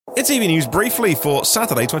It's EV News briefly for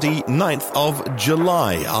Saturday, 29th of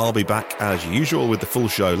July. I'll be back as usual with the full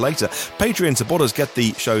show later. Patreon supporters get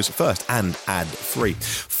the shows first and ad-free.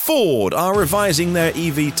 Ford are revising their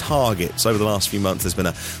EV targets. Over the last few months, there's been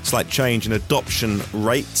a slight change in adoption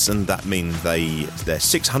rates, and that means their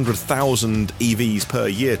 600,000 EVs per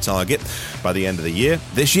year target by the end of the year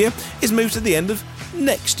this year is moved to the end of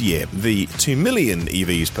next year. The 2 million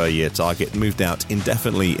EVs per year target moved out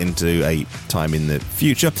indefinitely into a time in the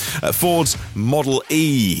future. Ford's Model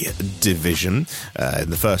E division in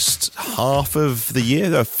the first half of the year,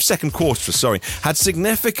 the second quarter, had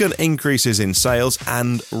significant increases in sales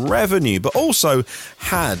and revenue, but also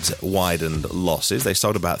had widened losses. They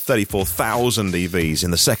sold about 34,000 EVs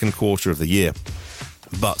in the second quarter of the year.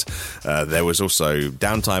 But there was also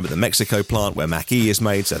downtime at the Mexico plant where Mach-E is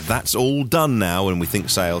made, so that's all done now, and we think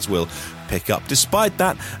sales will pick up. Despite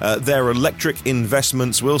that, their electric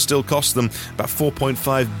investments will still cost them about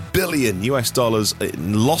 $4.5 billion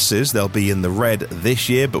in losses. They'll be in the red this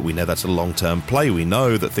year, but we know that's a long-term play. We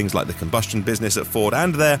know that things like the combustion business at Ford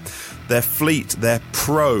and their fleet, their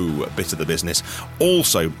pro bit of the business,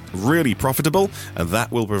 also really profitable, and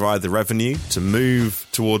that will provide the revenue to move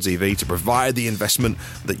towards EV, to provide the investment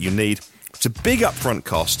that you need. It's a big upfront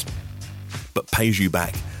cost, but pays you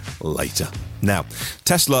back later. Now,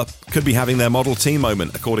 Tesla could be having their Model T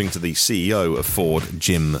moment, according to the CEO of Ford,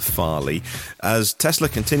 Jim Farley. As Tesla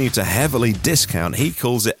continue to heavily discount, he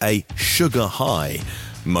calls it a sugar high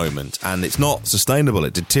moment, and it's not sustainable.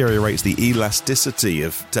 It deteriorates the elasticity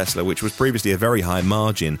of Tesla, which was previously a very high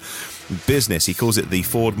margin business. He calls it the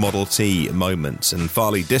Ford Model T moment, and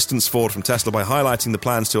Farley distanced Ford from Tesla by highlighting the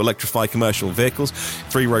plans to electrify commercial vehicles,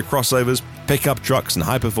 three-row crossovers, pickup trucks, and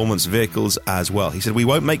high-performance vehicles as well. He said, "We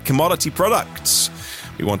won't make commodity products.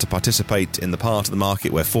 We want to participate in the part of the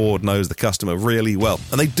market where Ford knows the customer really well."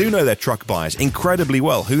 And they do know their truck buyers incredibly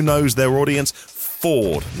well. Who knows their audience?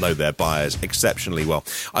 Ford know their buyers exceptionally well.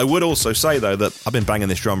 I would also say, though, that I've been banging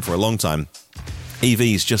this drum for a long time.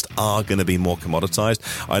 EVs just are going to be more commoditized.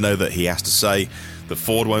 I know that he has to say that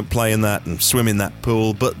Ford won't play in that and swim in that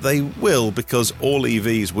pool, but they will, because all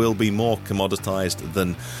EVs will be more commoditized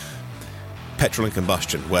than petrol and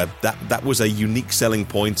combustion, where that was a unique selling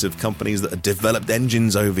point of companies that had developed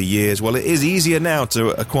engines over years. Well, it is easier now to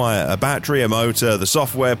acquire a battery, a motor, the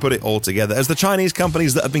software, put it all together, as the Chinese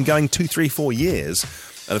companies that have been going 2, 3, 4 years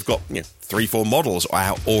and have got 3, 4 models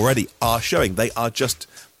out already are showing they are just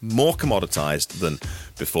more commoditized than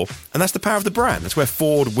before. And that's the power of the brand. That's where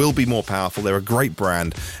Ford will be more powerful. They're a great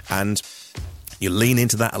brand, and you lean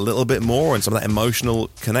into that a little bit more and some of that emotional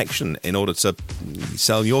connection in order to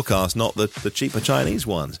sell your cars, not the cheaper Chinese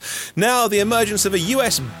ones. Now, the emergence of a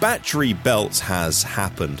US battery belt has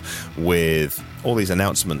happened, with all these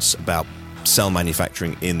announcements about cell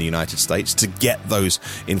manufacturing in the United States to get those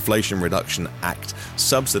Inflation Reduction Act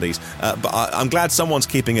subsidies. But I'm glad someone's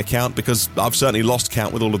keeping account, because I've certainly lost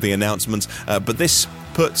count with all of the announcements. But this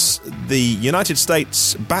puts the United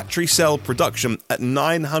States battery cell production at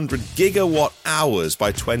 900 gigawatt hours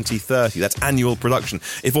by 2030. That's annual production,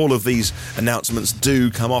 if all of these announcements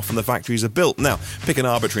do come off and the factories are built. Now, pick an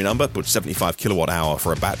arbitrary number, put 75 kilowatt hour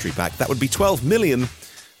for a battery pack. That would be 12 million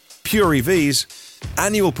pure EVs,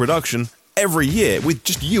 annual production every year, with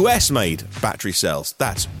just US-made battery cells.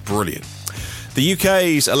 That's brilliant. The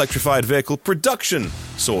UK's electrified vehicle production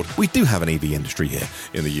soared. We do have an EV industry here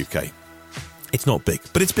in the UK. It's not big,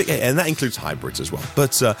 but it's big, and that includes hybrids as well.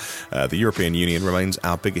 But the European Union remains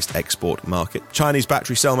our biggest export market. Chinese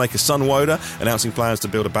battery cell maker Sunwoda announcing plans to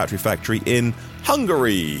build a battery factory in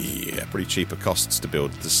Hungary. Pretty cheaper costs to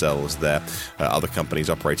build the cells there. Other companies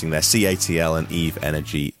operating there, CATL and Eve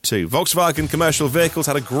Energy too. Volkswagen commercial vehicles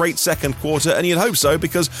had a great second quarter, and you'd hope so,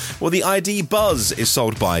 because, well, the ID Buzz is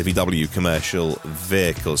sold by VW Commercial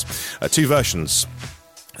Vehicles. 2 versions.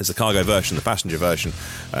 There's the cargo version, the passenger version,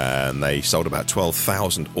 and they sold about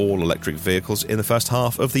 12,000 all-electric vehicles in the first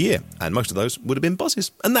half of the year, and most of those would have been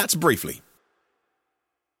buses. And that's briefly.